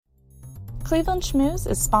Cleveland Schmooze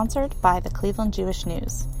is sponsored by the Cleveland Jewish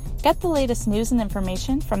News. Get the latest news and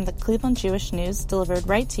information from the Cleveland Jewish News delivered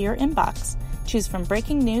right to your inbox. Choose from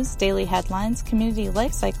breaking news, daily headlines, community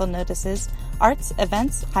life cycle notices, arts,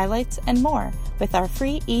 events, highlights, and more with our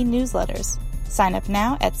free e-newsletters. Sign up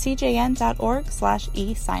now at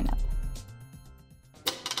cjn.org/e-signup.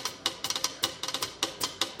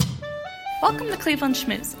 Welcome to Cleveland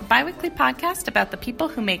Schmooze, a bi-weekly podcast about the people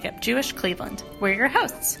who make up Jewish Cleveland. We're your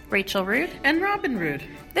hosts, Rachel Rude and Robin Rude.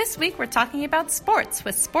 This week we're talking about sports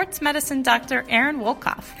with sports medicine Dr. Aaron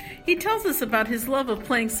Wolkoff. He tells us about his love of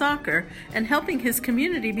playing soccer and helping his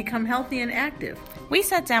community become healthy and active. We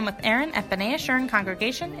sat down with Aaron at B'nai Yeshurun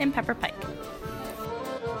Congregation in Pepper Pike.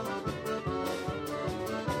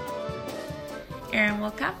 Aaron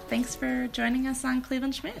Wolkoff, thanks for joining us on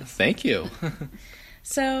Cleveland Schmooze. Thank you.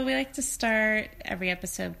 So we like to start every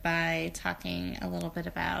episode by talking a little bit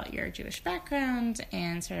about your Jewish background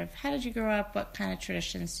and sort of how did you grow up? What kind of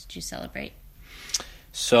traditions did you celebrate?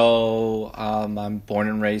 So I'm born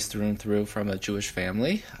and raised through and through from a Jewish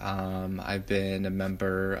family. I've been a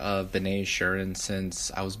member of B'nai Yeshurun since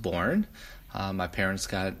I was born. My parents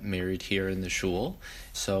got married here in the shul.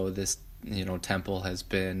 So this temple has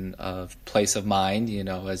been a place of mine,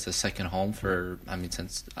 as a second home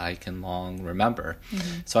since I can long remember.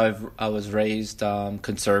 Mm-hmm. So I was raised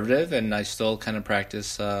conservative, and I still kind of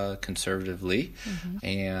practice conservatively. Mm-hmm.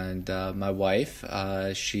 And my wife,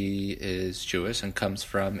 she is Jewish and comes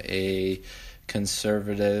from a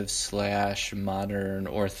conservative / modern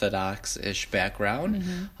Orthodox-ish background.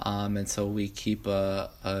 Mm-hmm. And so we keep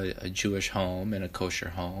a Jewish home and a kosher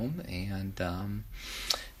home. And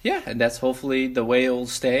and that's hopefully the way it will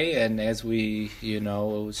stay. And as we,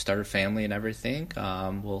 start a family and everything,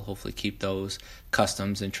 we'll hopefully keep those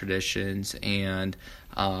customs and traditions and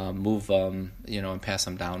move them, and pass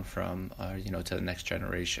them down from, to the next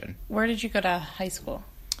generation. Where did you go to high school?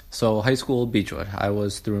 So high school, Beechwood. I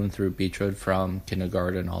was through and through Beechwood from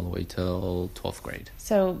kindergarten all the way till 12th grade.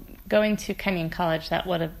 So going to Kenyon College, that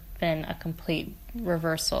would have been a complete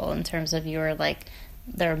reversal in terms of you were like,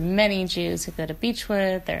 there are many Jews who go to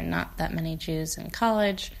Beechwood. There are not that many Jews in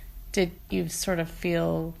college. Did you sort of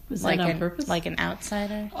feel like an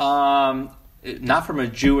outsider? Not from a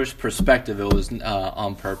Jewish perspective. It was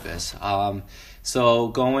on purpose. So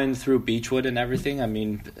going through Beechwood and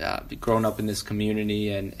everything, growing up in this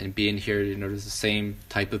community and being here, there's the same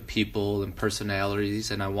type of people and personalities,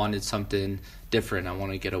 and I wanted something different. I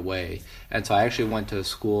wanted to get away. And so I actually went to a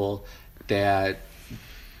school that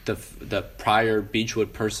the prior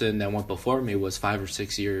Beechwood person that went before me was 5 or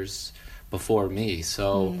 6 years before me.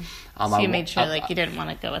 So you made sure you didn't want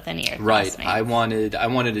to go with any of your classmates. Right. I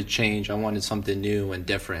wanted a change. I wanted something new and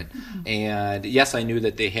different. Mm-hmm. And yes, I knew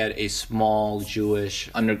that they had a small Jewish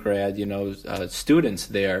undergrad, students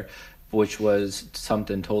there, which was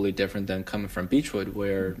something totally different than coming from Beechwood,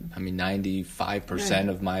 where 95%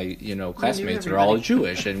 of my classmates are all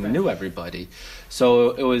Jewish and knew everybody.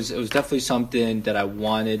 So it was definitely something that I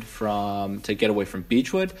wanted to get away from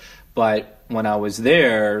Beechwood. But when I was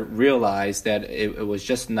there, realized that it was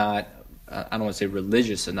just not, I don't want to say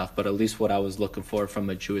religious enough, but at least what I was looking for from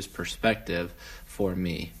a Jewish perspective for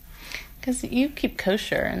me. Because you keep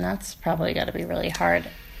kosher, and that's probably got to be really hard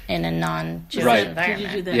in a non-Jewish environment. Did you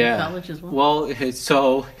do that in college as well? Well,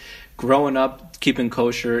 so growing up, keeping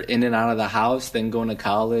kosher in and out of the house, then going to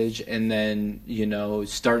college, and then,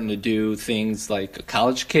 starting to do things like a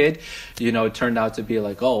college kid, it turned out to be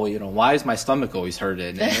like, why is my stomach always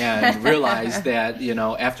hurting? And realized that,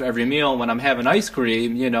 after every meal when I'm having ice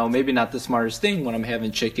cream, maybe not the smartest thing when I'm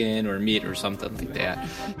having chicken or meat or something like that.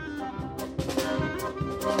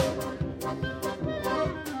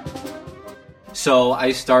 So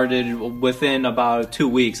I started, within about 2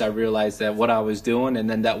 weeks, I realized that what I was doing, and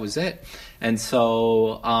then that was it. And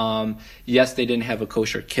so, yes, they didn't have a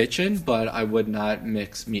kosher kitchen, but I would not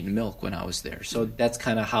mix meat and milk when I was there. So that's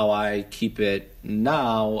kind of how I keep it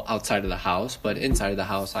now outside of the house. But inside of the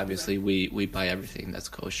house, obviously, we buy everything that's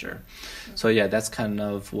kosher. So, yeah, that's kind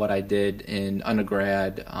of what I did in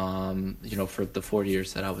undergrad, for the 4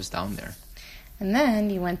 years that I was down there. And then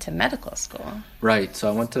you went to medical school. Right. So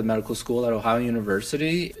I went to medical school at Ohio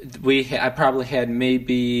University. I probably had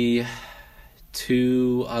maybe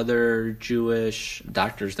 2 other Jewish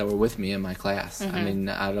doctors that were with me in my class. Mm-hmm.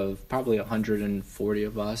 Out of probably 140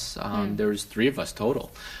 of us, there was 3 of us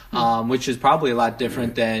total, which is probably a lot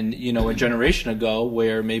different than, a generation ago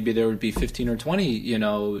where maybe there would be 15 or 20,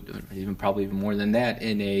 even probably even more than that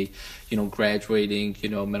in a, graduating,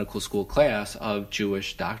 medical school class of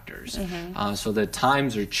Jewish doctors. Mm-hmm. So the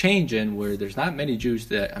times are changing where there's not many Jews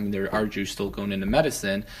there are Jews still going into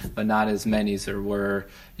medicine, but not as many as there were,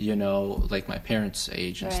 like my parents'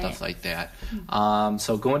 age and Right. stuff like that.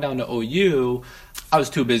 So going down to OU, I was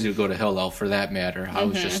too busy to go to Hillel for that matter. I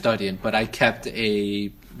was just studying, but I kept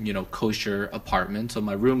a kosher apartment. So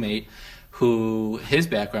my roommate, who his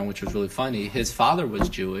background, which was really funny, his father was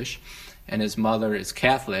Jewish and his mother is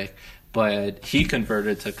Catholic, but he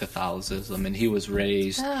converted to Catholicism and he was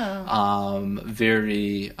raised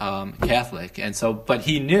very Catholic. And so, but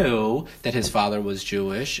he knew that his father was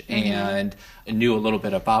Jewish and knew a little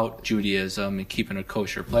bit about Judaism and keeping a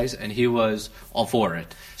kosher place, and he was all for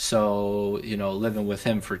it. So, living with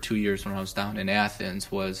him for 2 years when I was down in Athens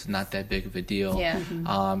was not that big of a deal.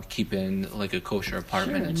 Yeah. Keeping like a kosher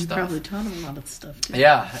apartment Sure, and you stuff. probably taught him a lot of stuff too.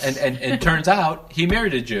 Yeah, and it turns out he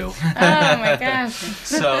married a Jew. Oh my gosh.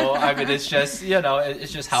 So I mean, it's just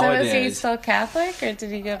it's just how So it is he is. still Catholic, or did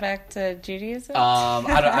he go back to Judaism?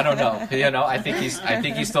 I don't know. I think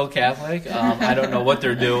he's still Catholic. I don't know what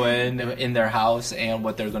they're doing in their house and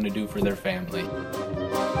what they're going to do for their family.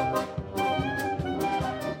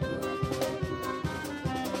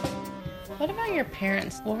 What about your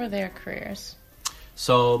parents? What were their careers?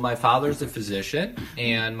 So my father's a physician,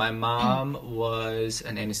 and my mom was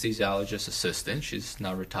an anesthesiologist assistant. She's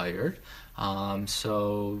now retired.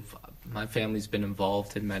 So my family's been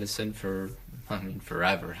involved in medicine for,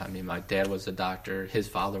 forever. My dad was a doctor. His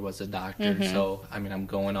father was a doctor. So, I'm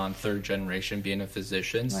going on third generation being a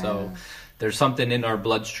physician. Wow. So there's something in our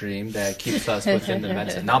bloodstream that keeps us within the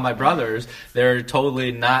medicine. Now my brothers, they're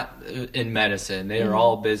totally not in medicine. They are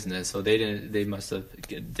all business. So they must have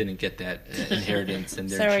didn't get that inheritance in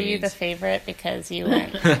their So genes. were you the favorite because you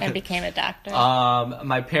went and became a doctor?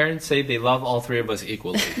 My parents say they love all three of us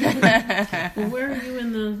equally. Well, where are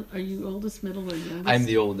you are you oldest, middle, or youngest? I'm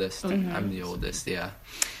the oldest. I'm the oldest, yeah.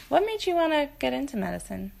 What made you want to get into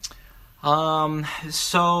medicine?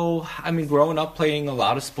 So, growing up playing a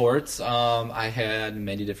lot of sports, I had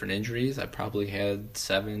many different injuries. I probably had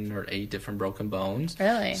 7 or 8 different broken bones.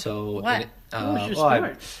 Really? So, What? What was your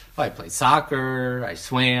sport? I played soccer, I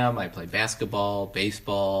swam, I played basketball,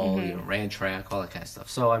 baseball, ran track, all that kind of stuff.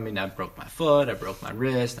 So, I broke my foot, I broke my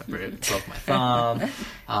wrist, I broke my thumb.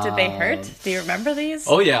 Did they hurt? Do you remember these?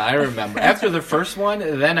 Oh yeah, I remember. After the first one,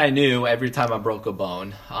 then I knew every time I broke a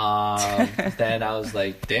bone. Then I was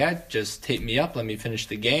like, Dad, just tape me up, let me finish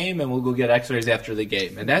the game, and we'll go get x-rays after the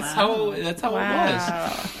game. And that's how it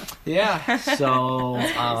was. Yeah. So,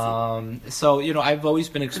 I've always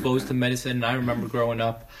been exposed to medicine, and I remember growing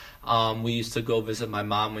up, we used to go visit my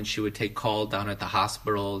mom when she would take call down at the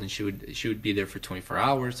hospital, and she would be there for 24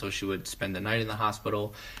 hours, so she would spend the night in the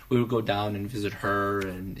hospital. We would go down and visit her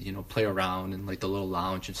and, play around in like the little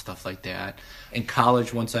lounge and stuff like that. In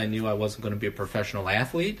college, once I knew I wasn't going to be a professional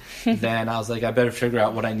athlete, then I was like, I better figure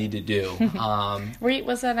out what I need to do.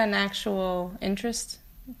 Was that an actual interest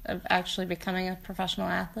of actually becoming a professional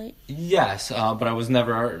athlete? Yes, but I was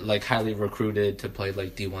never like highly recruited to play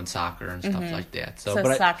like D1 soccer and stuff like that. So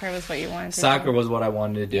but soccer was what you wanted to do? Soccer was what I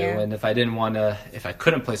wanted to do, Yeah. and if I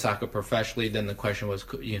couldn't play soccer professionally, then the question was,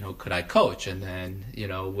 could I coach? And then,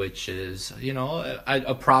 which is,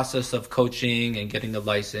 a process of coaching and getting a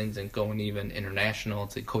license and going even international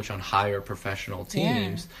to coach on higher professional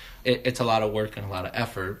teams. Yeah. It's a lot of work and a lot of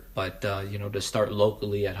effort, but, to start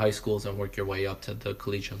locally at high schools and work your way up to the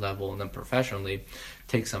collegiate level and then professionally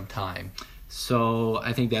takes some time. So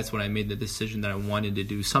I think that's when I made the decision that I wanted to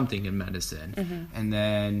do something in medicine. And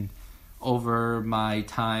then over my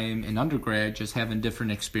time in undergrad, just having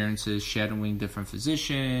different experiences, shadowing different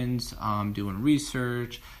physicians, doing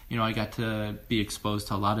research, I got to be exposed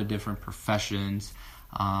to a lot of different professions,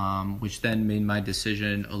 which then made my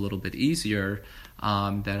decision a little bit easier,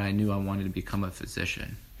 that I knew I wanted to become a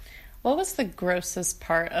physician. What was the grossest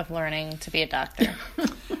part of learning to be a doctor?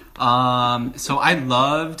 So I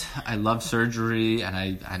loved surgery,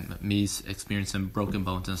 and me experiencing broken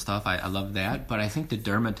bones and stuff. I love that, but I think the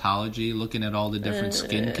dermatology, looking at all the different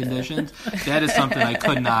skin conditions, that is something I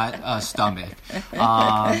could not stomach.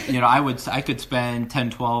 I could spend 10,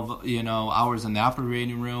 12, hours in the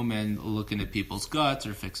operating room and looking at people's guts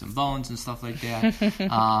or fixing bones and stuff like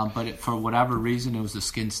that. But for whatever reason, it was the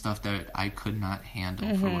skin stuff that I could not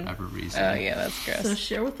handle for whatever reason. Oh yeah, that's gross. So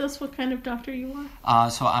share with us what kind of doctor you are.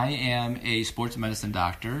 So I am a sports medicine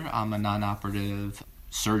doctor. I'm a non-operative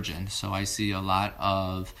surgeon, so I see a lot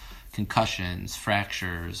of concussions,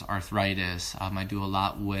 fractures, arthritis. I do a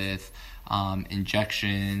lot with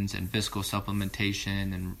injections and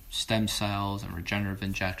viscosupplementation and stem cells and regenerative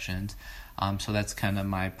injections. So that's kind of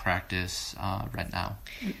my practice right now.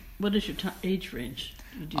 What is your age range?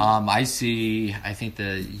 I think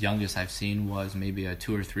the youngest I've seen was maybe a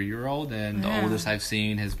 2 or 3 year old, and the oldest I've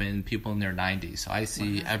seen has been people in their 90s. So I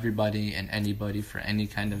see everybody and anybody for any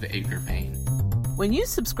kind of ache or pain. When you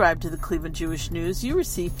subscribe to the Cleveland Jewish News, you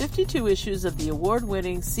receive 52 issues of the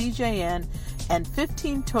award-winning CJN and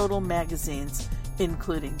 15 total magazines,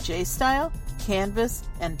 including J-Style, Canvas,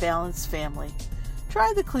 and Balanced Family.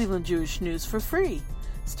 Try the Cleveland Jewish News for free.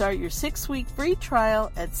 Start your 6-week free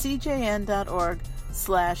trial at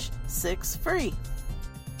cjn.org/6free.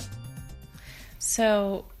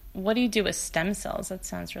 So what do you do with stem cells? That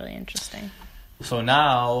sounds really interesting. So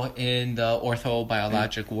now in the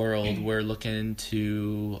orthobiologic world, we're looking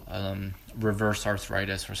to reverse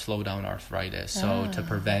arthritis or slow down arthritis. So to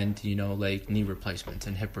prevent, like knee replacements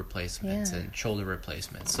and hip replacements and shoulder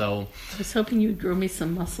replacements. So I was hoping you'd grow me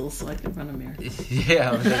some muscles so I could run a marathon.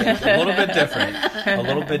 Yeah, a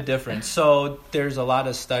little bit different. So there's a lot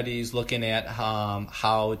of studies looking at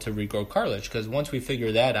how to regrow cartilage, because once we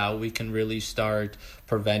figure that out, we can really start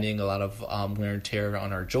preventing a lot of wear and tear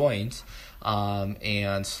on our joints.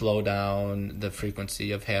 And slow down the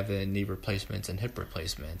frequency of having knee replacements and hip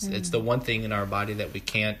replacements. It's the one thing in our body that we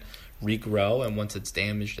can't regrow, and once it's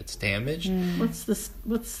damaged, it's damaged. What's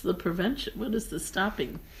the prevention? What is the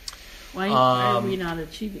stopping? Why are we not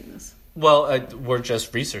achieving this? Well, we're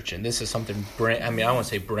just researching. This is something I don't want to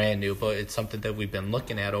say brand new, but it's something that we've been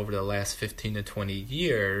looking at over the last 15 to 20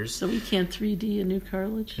 years. So we can't 3D a new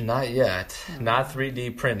cartilage? Not yet. Not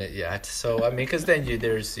 3D print it yet. So, because then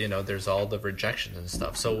there's all the rejections and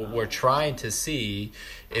stuff. So we're trying to see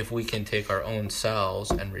if we can take our own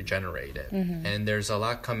cells and regenerate it. And there's a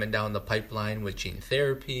lot coming down the pipeline with gene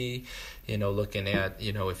therapy, looking at,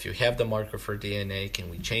 if you have the marker for DNA, can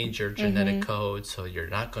we change your genetic code so you're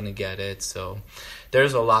not going to get it? So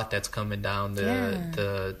there's a lot that's coming down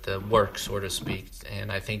the work, so to speak. And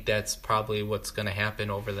I think that's probably what's going to happen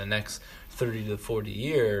over the next 30 to 40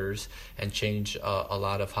 years and change a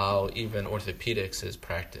lot of how even orthopedics is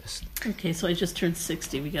practiced. Okay, so I just turned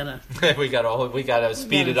 60. We gotta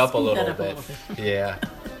speed it up a little bit. Yeah.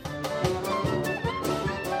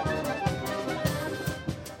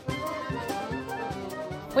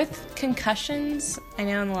 With concussions, I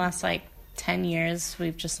know in the last 10 years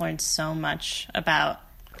we've just learned so much about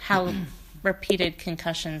how repeated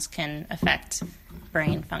concussions can affect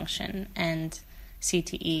brain function and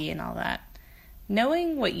CTE and all that.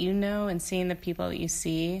 Knowing what you know and seeing the people that you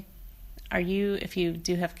see, if you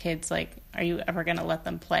do have kids, are you ever going to let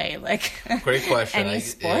them play Great question. any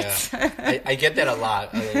sports? Yeah. I get that a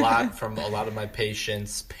lot from a lot of my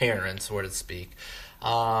patients' parents, so to speak.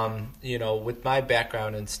 With my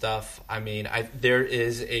background and stuff, there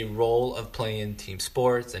is a role of playing team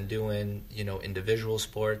sports and doing, individual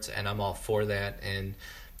sports, and I'm all for that. And,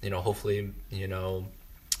 hopefully,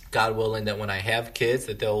 God willing, that when I have kids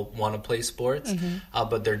that they'll want to play sports.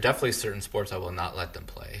 But there are definitely certain sports I will not let them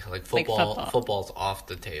play. Like football. Football's off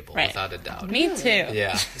the table, without a doubt. Me too.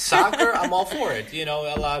 Yeah. Soccer, I'm all for it. A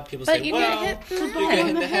lot of people say, you get hit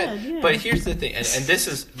in the head. Yeah. But here's the thing, and this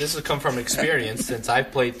has come from experience since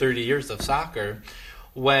I've played 30 years of soccer.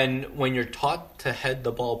 When you're taught to head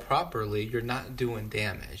the ball properly, you're not doing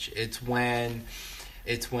damage. It's when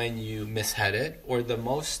you mishead it, or the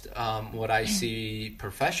most, what I see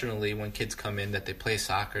professionally when kids come in that they play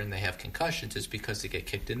soccer and they have concussions is because they get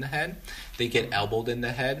kicked in the head, they get elbowed in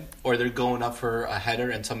the head, or they're going up for a header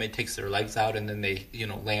and somebody takes their legs out and then they,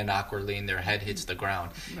 land awkwardly and their head hits the ground.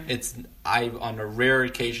 Right. On a rare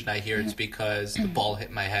occasion I hear it's because the ball hit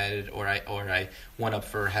my head, or I went up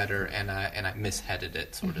for a header and I misheaded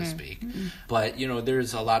it, so to speak. But,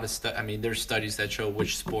 there's a lot of there's studies that show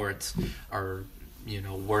which sports are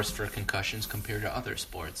worse for concussions compared to other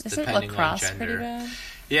sports. Isn't depending lacrosse on gender. pretty bad?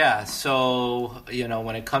 Yeah, so,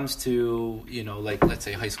 when it comes to, let's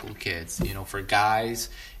say high school kids, for guys,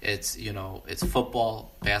 it's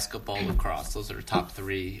football, basketball, lacrosse. Those are the top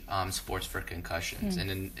 3 sports for concussions. And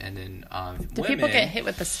in Do women, people get hit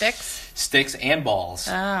with the sticks? Sticks and balls.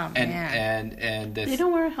 Oh, man. And they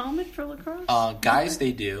don't wear a helmet for lacrosse? Guys,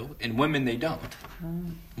 they do, and women, they don't.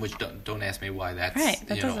 Which don't ask me why that's right.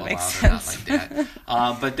 That doesn't make allowed sense. or not like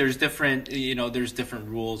that. But there's different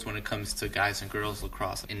rules when it comes to guys and girls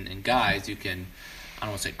lacrosse. In guys, you can, I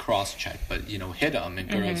don't want to say cross check, but hit them. And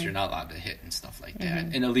girls, you're not allowed to hit and stuff like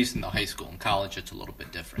that. And at least in the high school and college, it's a little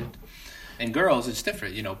bit different. And girls, it's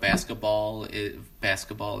different. Basketball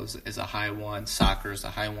is a high one. Soccer is a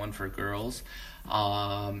high one for girls.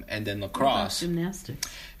 And then lacrosse. Gymnastics.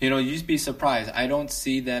 You'd be surprised. I don't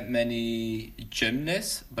see that many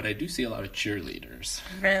gymnasts, but I do see a lot of cheerleaders.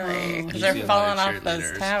 Really? Because they're falling off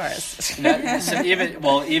those towers.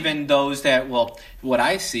 Even those that, what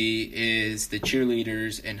I see is the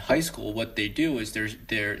cheerleaders in high school, what they do is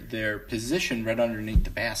they're positioned right underneath the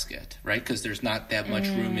basket, right? Because there's not that much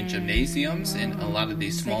room in gymnasiums in a lot of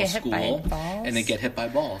these small schools. And they get hit by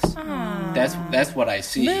balls. That's what I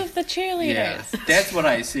see. Move the cheerleaders. Yeah, that's what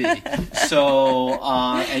I see. So,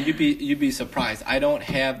 and you'd be surprised. I don't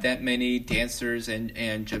have that many dancers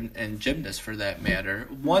and gymnasts for that matter.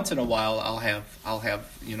 Once in a while, I'll have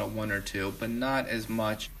one or two, but not as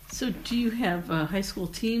much. So do you have high school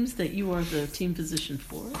teams that you are the team physician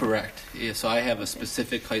for? Correct. Yeah, so I have a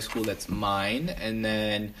specific high school that's mine, and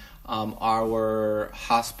then our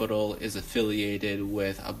hospital is affiliated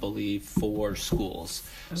with, I believe, 4 schools.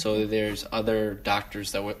 Okay. So there's other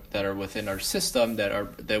doctors that are within our system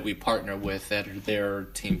that we partner with that are their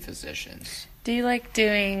team physicians. Do you like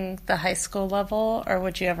doing the high school level, or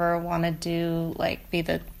would you ever want to do be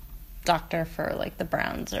the doctor for the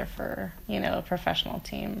Browns or for a professional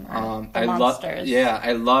team or the Monsters?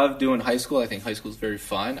 I love doing high school. I think high school is very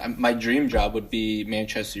fun. My dream job would be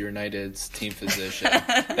Manchester United's team physician.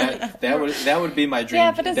 that would be my dream.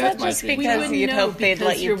 Yeah, but is that just because you'd hope they'd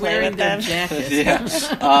let you play with them? Yeah.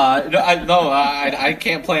 I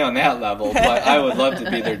can't play on that level, but I would love to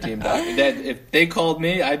be their team doctor. If they called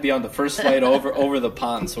me, I'd be on the first flight over the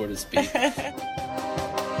pond, so to speak.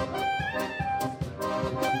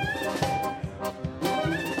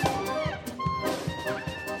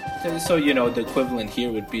 So, the equivalent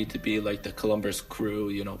here would be to be like the Columbus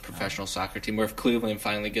Crew, professional soccer team. Or if Cleveland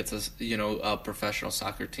finally gets a professional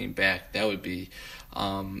soccer team back, that would be,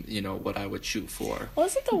 what I would shoot for.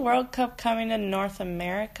 Wasn't the World Cup coming to North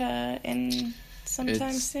America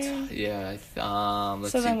sometime soon? Yeah. Let's see.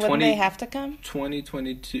 So then wouldn't they have to come?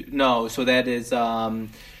 2022. No, so that is...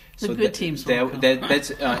 The good teams.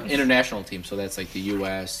 That's international teams. So that's like the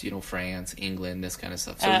U.S., France, England, this kind of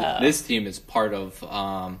stuff. So this team is part of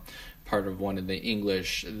one of the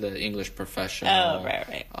English professional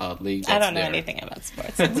leagues. I don't know anything about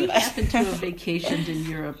sports. We happened to have vacationed in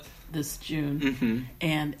Europe this June,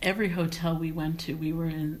 and every hotel we went to, we were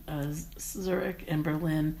in Zurich and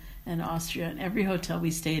Berlin and Austria, and every hotel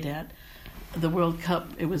we stayed at, the World Cup,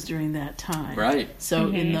 it was during that time. Right. So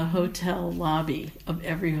in the hotel lobby of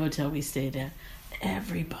every hotel we stayed at,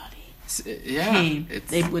 everybody came.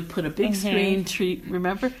 They would put a big screen,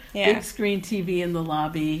 remember? Yeah. Big screen TV in the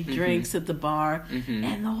lobby, drinks at the bar,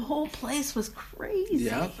 and the whole place was crazy.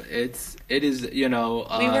 Yep, it is, we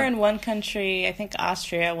were in one country, I think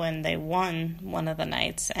Austria, when they won one of the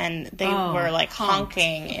nights, and they were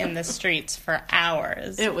honking in the streets for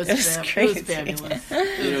hours. It was crazy. It was fabulous.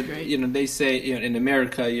 It was great. They say, in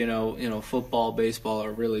America, football, baseball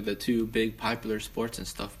are really the 2 big popular sports and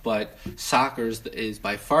stuff, but soccer is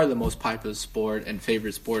by far the most popular sport and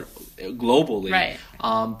favorite sport globally. Right.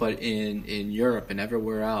 But in Europe and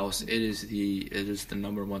everywhere else, it is the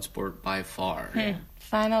number 1 sport by far. Yeah.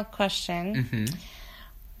 Final question.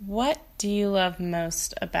 What do you love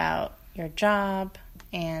most about your job,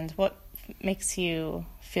 and what makes you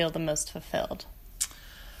feel the most fulfilled?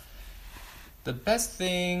 The best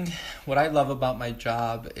thing, what I love about my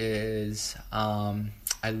job is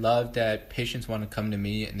I love that patients want to come to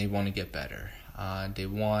me and they want to get better. They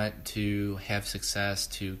want to have success,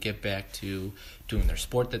 to get back to doing their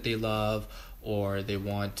sport that they love, or they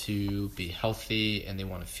want to be healthy and they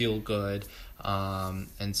want to feel good.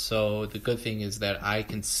 And so the good thing is that I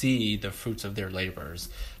can see the fruits of their labors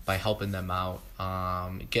by helping them out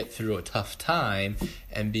get through a tough time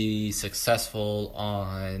and be successful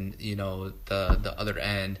on the other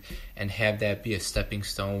end, and have that be a stepping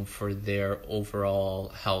stone for their overall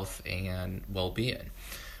health and well-being.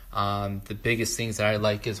 The biggest things that I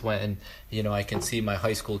like is when, I can see my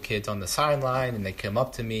high school kids on the sideline and they come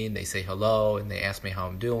up to me and they say hello and they ask me how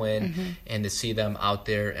I'm doing, and to see them out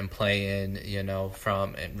there and playing,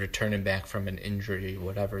 and returning back from an injury,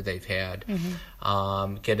 whatever they've had,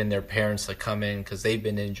 getting their parents to come in because they've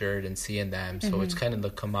been injured and seeing them. So it's kind of the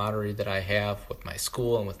camaraderie that I have with my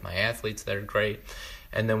school and with my athletes that are great.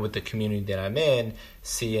 And then with the community that I'm in,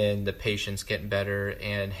 seeing the patients getting better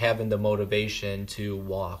and having the motivation to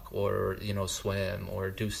walk or, swim or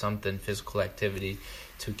do something, physical activity,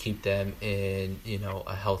 to keep them in,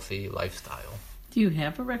 a healthy lifestyle. Do you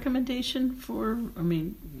have a recommendation for,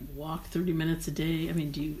 walk 30 minutes a day?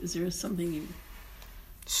 Is there something you...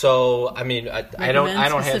 So, I mean, I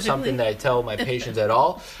don't have something that I tell my patients at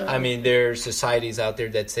all. I mean, there's societies out there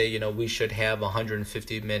that say, we should have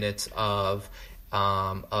 150 minutes of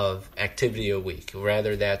activity a week.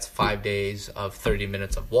 Rather, that's 5 days of 30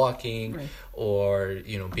 minutes of walking, right, or,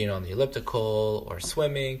 being on the elliptical or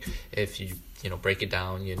swimming. If you break it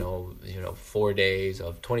down, 4 days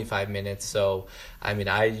of 25 minutes. So, I mean,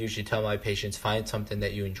 I usually tell my patients, find something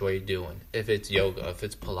that you enjoy doing. If it's yoga, if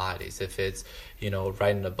it's Pilates, if it's,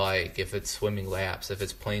 riding a bike, if it's swimming laps, if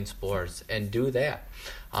it's playing sports, and do that,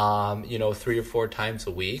 3 or 4 times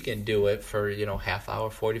a week, and do it for, half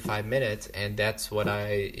hour, 45 minutes. And that's what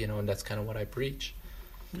and that's kind of what I preach.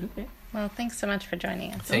 Okay. Well, thanks so much for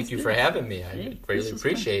joining us. Thank you for having me. I greatly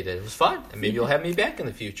appreciate it. It was fun. And maybe you'll have me back in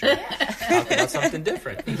the future. Talk about something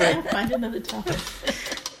different. Find another topic.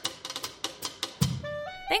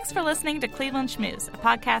 Thanks for listening to Cleveland Schmooze, a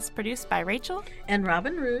podcast produced by Rachel and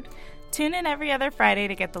Robin Roode. Tune in every other Friday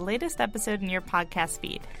to get the latest episode in your podcast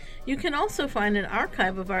feed. You can also find an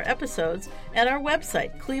archive of our episodes at our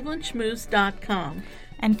website, clevelandschmooze.com.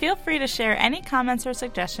 And feel free to share any comments or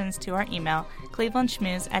suggestions to our email,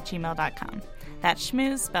 clevelandschmooze@gmail.com. That's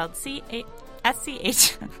schmooze spelled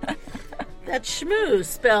S-C-H. That's schmooze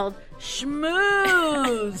spelled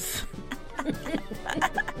schmooze.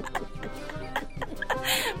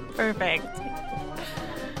 Perfect.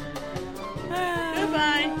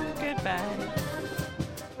 Goodbye. Goodbye.